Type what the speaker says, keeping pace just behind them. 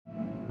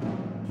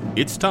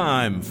It's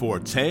time for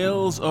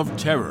Tales of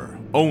Terror,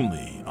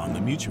 only on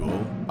the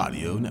Mutual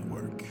Audio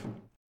Network.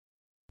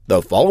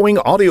 The following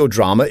audio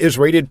drama is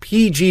rated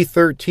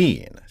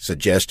PG-13,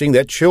 suggesting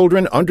that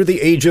children under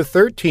the age of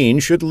 13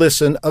 should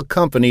listen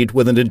accompanied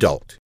with an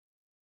adult.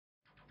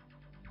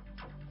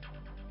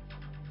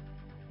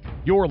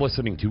 You're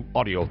listening to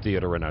audio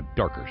theater in a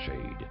darker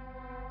shade.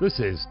 This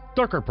is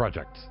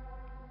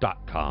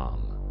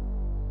darkerproject.com.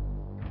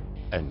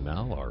 And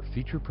now our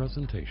feature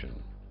presentation.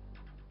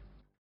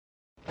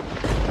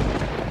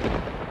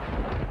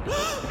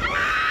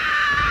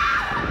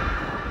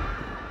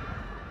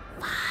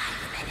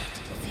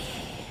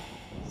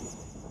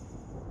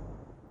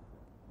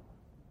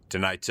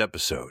 Tonight's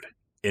episode,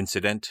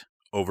 Incident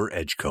over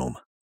Edgecombe.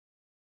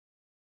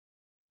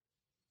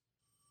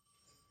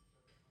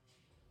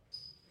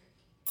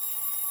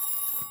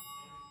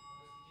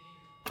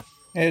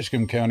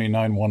 Edgecombe County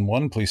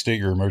 911, please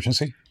state your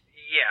emergency.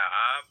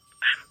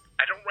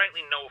 I don't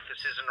rightly know if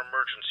this is an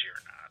emergency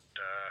or not,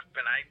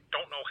 and I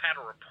don't know how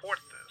to report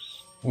this.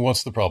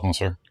 What's the problem,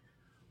 sir?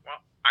 Well,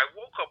 I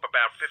woke up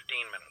about 15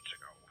 minutes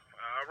ago,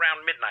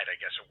 around midnight I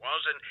guess it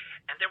was, and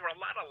there were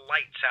a lot of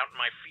lights out in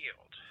my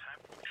field.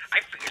 I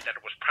figured that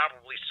it was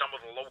probably some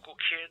of the local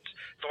kids,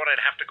 thought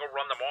I'd have to go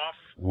run them off.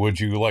 Would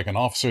you like an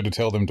officer to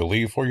tell them to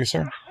leave for you,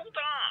 sir? Hold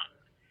on.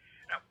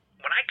 Now,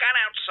 when I got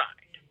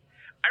outside,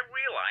 I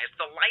realized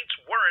the lights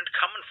weren't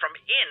coming from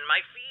in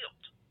my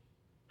field.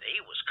 They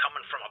was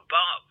coming from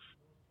above.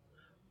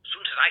 As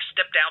soon as I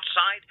stepped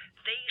outside,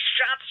 they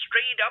shot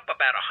straight up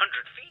about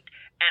 100 feet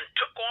and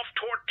took off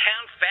toward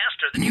town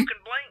faster than you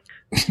can blink.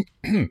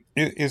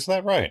 Is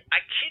that right? I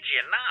kid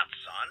you not,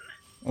 son.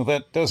 Well,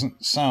 that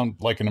doesn't sound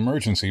like an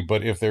emergency,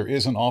 but if there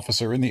is an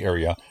officer in the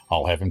area,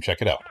 I'll have him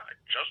check it out. I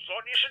just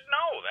thought you should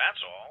know,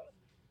 that's all.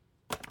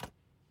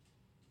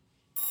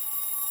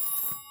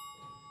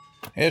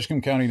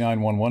 Edgecombe County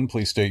 911,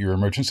 please state your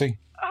emergency.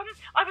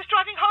 I was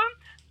driving home.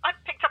 I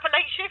picked up a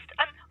late shift,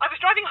 and I was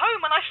driving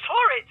home and I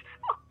saw it.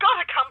 Oh, God,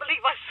 I can't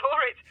believe I saw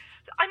it.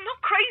 I'm not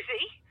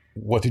crazy.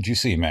 What did you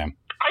see, ma'am?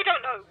 I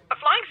don't know. A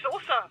flying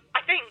saucer,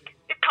 I think.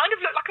 It kind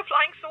of looked like a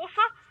flying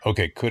saucer.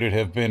 Okay, could it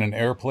have been an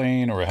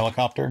airplane or a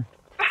helicopter?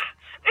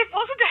 It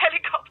wasn't a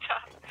helicopter.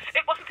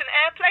 It wasn't an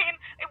airplane.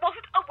 It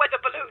wasn't a weather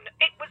balloon.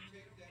 It was...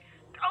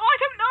 Oh, I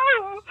don't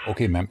know.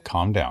 Okay, ma'am,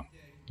 calm down.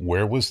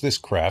 Where was this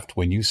craft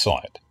when you saw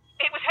it?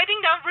 It was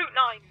heading down Route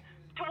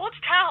 9, towards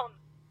town.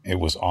 It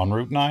was en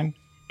Route 9?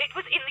 It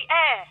was in the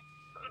air,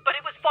 but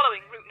it was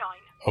following Route 9.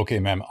 Okay,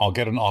 ma'am, I'll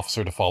get an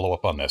officer to follow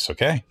up on this,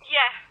 okay?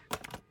 Yeah.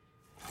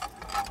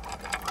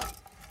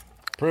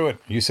 Pruitt,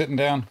 you sitting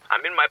down?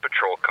 I'm in my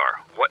patrol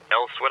car. What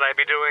else would I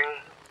be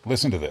doing?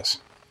 Listen to this.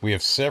 We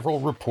have several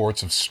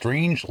reports of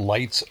strange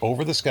lights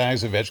over the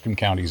skies of Edgecombe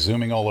County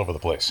zooming all over the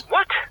place.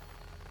 What?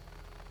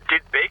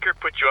 Did Baker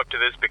put you up to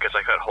this because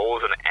I cut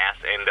holes in the ass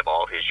end of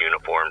all his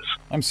uniforms?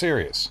 I'm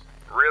serious.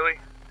 Really?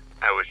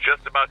 I was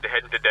just about to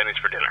head into Denny's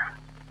for dinner.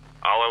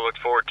 All I looked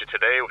forward to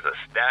today was a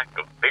stack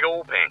of big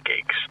old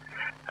pancakes.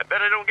 I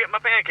bet I don't get my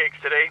pancakes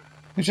today.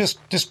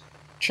 Just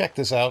check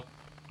this out.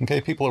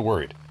 Okay, people are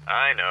worried.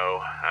 I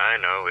know.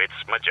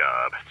 It's my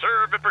job.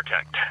 Serve and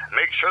protect.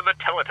 Make sure the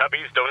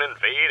Teletubbies don't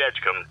invade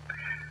Edgecombe.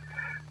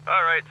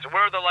 All right, so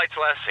where are the lights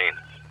last seen?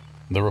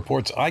 The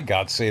reports I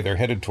got say they're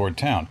headed toward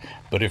town,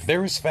 but if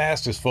they're as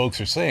fast as folks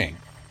are saying,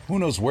 who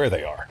knows where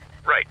they are?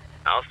 Right.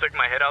 I'll stick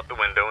my head out the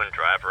window and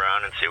drive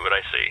around and see what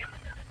I see.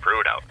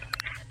 Pruitt out.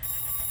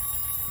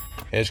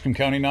 Edgecombe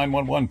County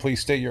 911,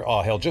 please state your...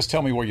 Oh, hell, just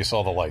tell me where you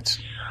saw the lights.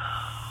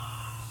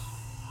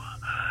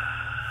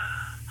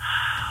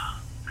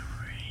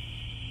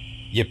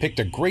 You picked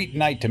a great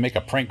night to make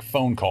a prank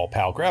phone call,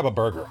 pal. Grab a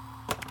burger.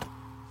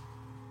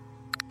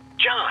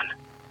 John!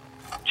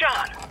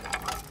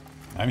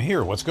 I'm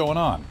here. What's going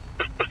on?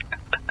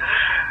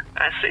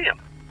 I see him.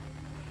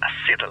 I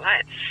see the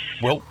lights.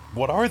 Well,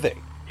 what are they?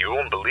 You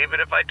won't believe it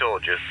if I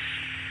told you.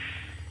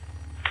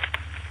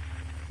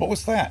 What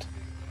was that?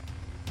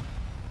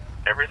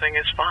 Everything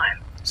is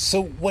fine.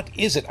 So what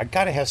is it? I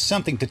gotta have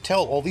something to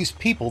tell all these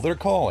people that are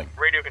calling.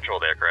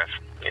 Radio-controlled aircraft.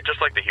 It's just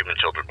like the human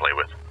children play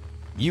with.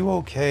 You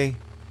okay?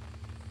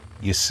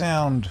 You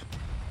sound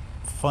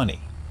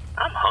funny.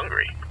 I'm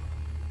hungry.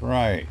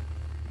 Right.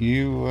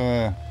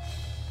 You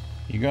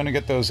gonna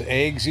get those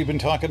eggs you've been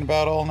talking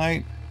about all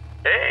night?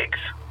 Eggs?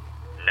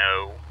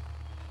 No.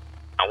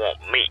 I want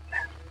meat.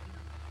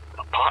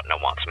 My partner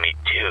wants meat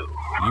too.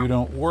 You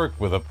don't work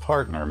with a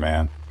partner,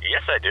 man.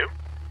 Yes, I do.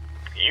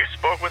 You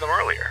spoke with him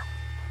earlier.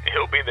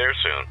 He'll be there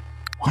soon.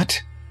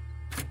 What?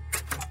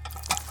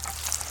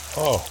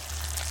 Oh,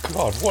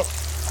 God, what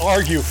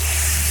are you?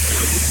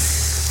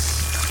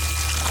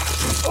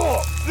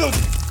 Oh, no,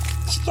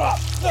 stop,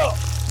 no,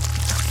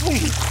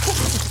 please.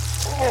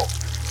 Oh.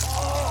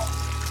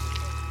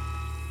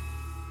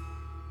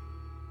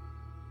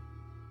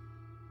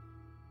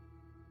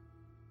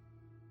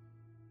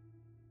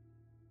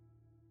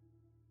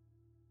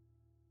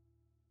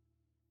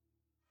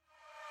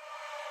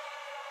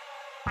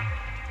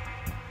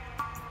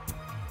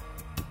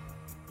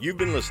 You've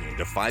been listening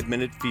to 5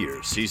 Minute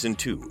Fear, Season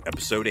 2,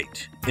 Episode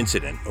 8,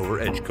 Incident Over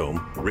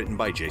Edgecombe, written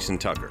by Jason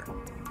Tucker.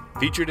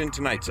 Featured in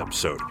tonight's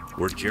episode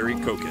were Jerry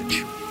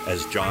Kokich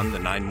as John the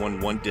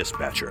 911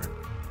 dispatcher,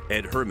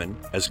 Ed Herman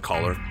as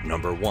caller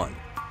number 1,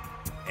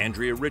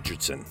 Andrea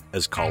Richardson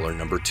as caller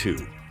number 2,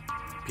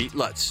 Pete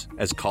Lutz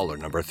as caller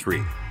number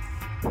 3,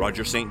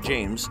 Roger St.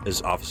 James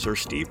as Officer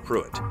Steve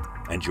Pruitt,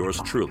 and yours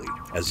truly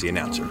as the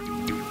announcer.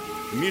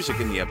 The music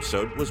in the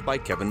episode was by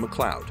Kevin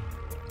MacLeod.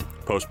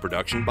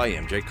 Post-production by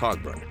MJ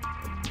Cogburn.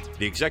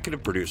 The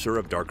executive producer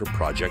of Darker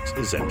Projects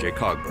is MJ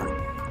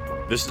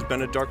Cogburn. This has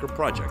been a Darker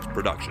Projects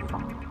production.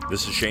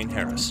 This is Shane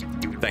Harris.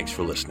 Thanks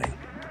for listening.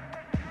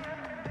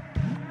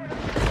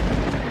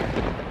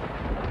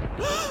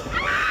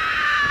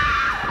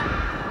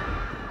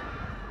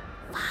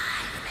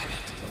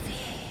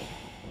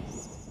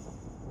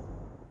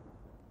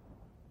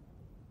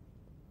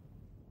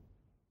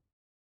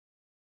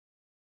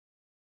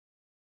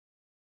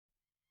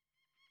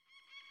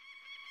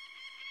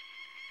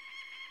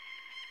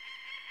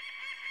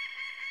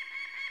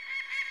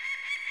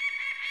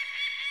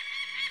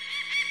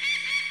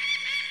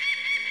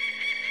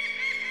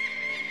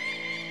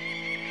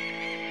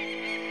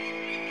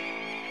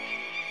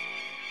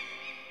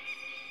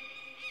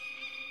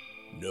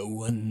 No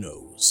one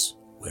knows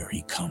where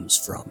he comes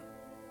from.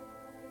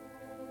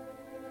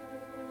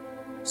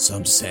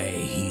 Some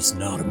say he's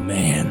not a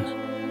man.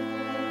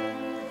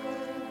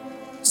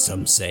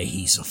 Some say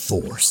he's a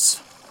force.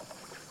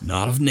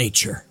 Not of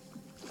nature,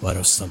 but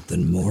of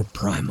something more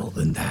primal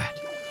than that.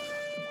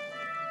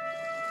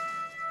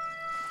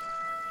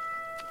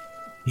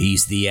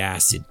 He's the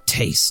acid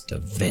taste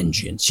of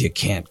vengeance you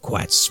can't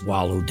quite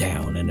swallow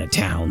down in a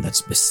town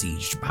that's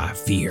besieged by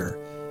fear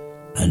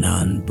and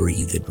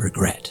unbreathed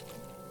regret.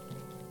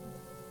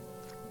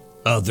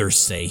 Others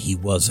say he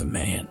was a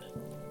man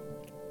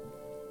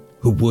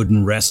who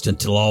wouldn't rest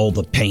until all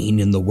the pain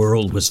in the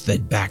world was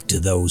fed back to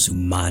those who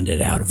mined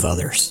it out of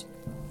others.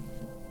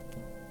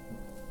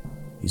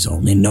 He's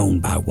only known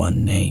by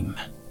one name,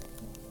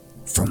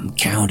 from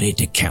county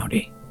to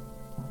county,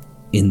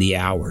 in the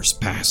hours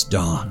past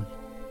dawn,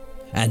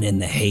 and in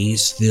the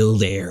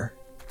haze-filled air.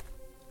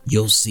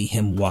 You'll see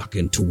him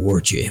walking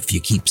toward you if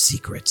you keep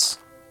secrets,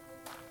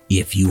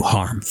 if you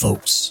harm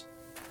folks.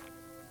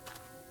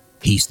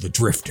 He's the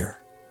Drifter,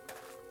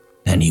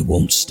 and he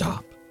won't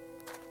stop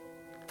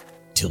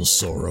till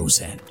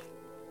sorrow's end.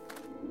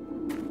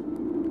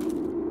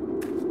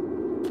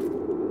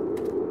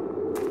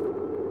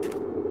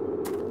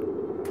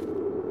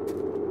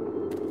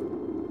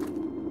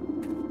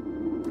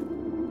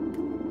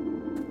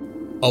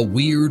 A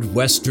weird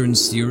Western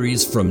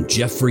series from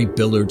Jeffrey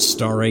Billard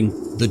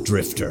starring The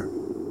Drifter.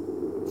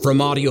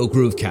 From Audio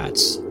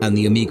Groovecats and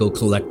the Amigo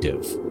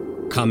Collective.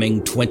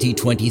 Coming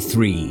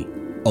 2023.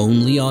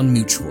 Only on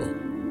Mutual,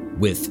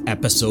 with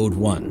Episode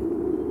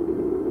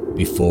 1,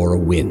 Before a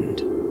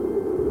Wind.